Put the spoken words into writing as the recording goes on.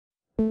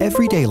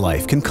Everyday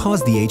life can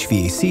cause the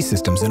HVAC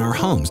systems in our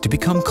homes to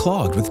become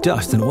clogged with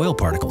dust and oil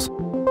particles.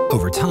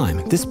 Over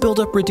time, this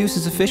buildup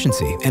reduces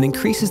efficiency and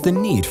increases the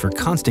need for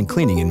constant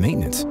cleaning and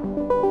maintenance.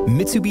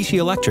 Mitsubishi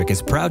Electric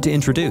is proud to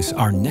introduce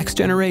our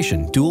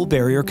next-generation dual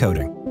barrier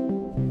coating.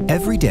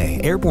 Every day,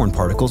 airborne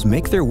particles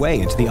make their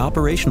way into the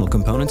operational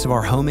components of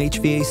our home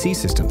HVAC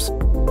systems.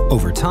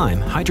 Over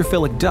time,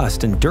 hydrophilic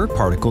dust and dirt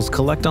particles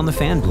collect on the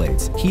fan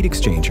blades, heat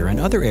exchanger, and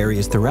other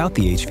areas throughout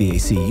the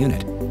HVAC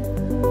unit.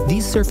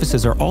 These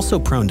surfaces are also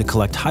prone to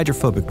collect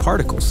hydrophobic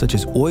particles such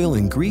as oil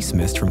and grease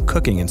mist from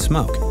cooking and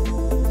smoke.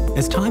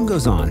 As time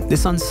goes on,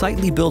 this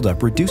unsightly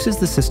buildup reduces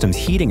the system's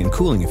heating and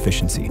cooling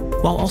efficiency,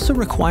 while also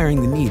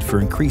requiring the need for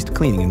increased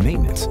cleaning and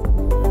maintenance.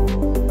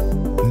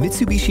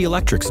 Mitsubishi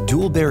Electric's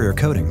dual barrier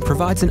coating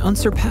provides an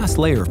unsurpassed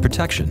layer of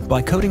protection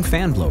by coating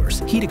fan blowers,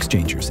 heat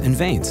exchangers, and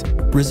vanes,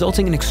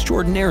 resulting in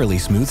extraordinarily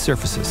smooth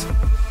surfaces.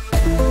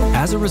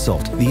 As a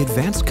result, the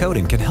advanced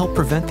coating can help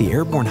prevent the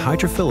airborne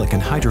hydrophilic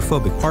and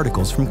hydrophobic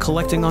particles from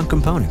collecting on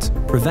components,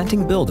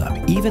 preventing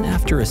buildup even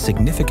after a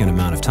significant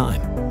amount of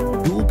time.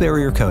 Dual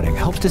barrier coating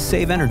helps to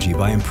save energy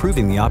by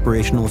improving the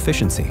operational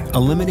efficiency,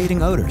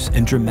 eliminating odors,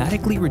 and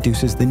dramatically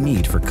reduces the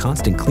need for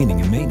constant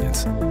cleaning and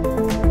maintenance.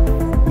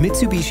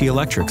 Mitsubishi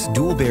Electric's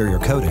dual barrier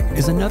coating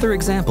is another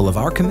example of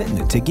our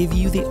commitment to give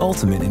you the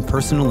ultimate in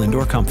personal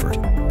indoor comfort.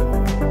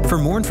 For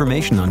more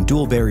information on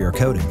dual barrier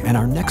coating and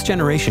our next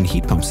generation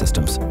heat pump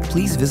systems,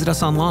 please visit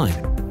us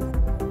online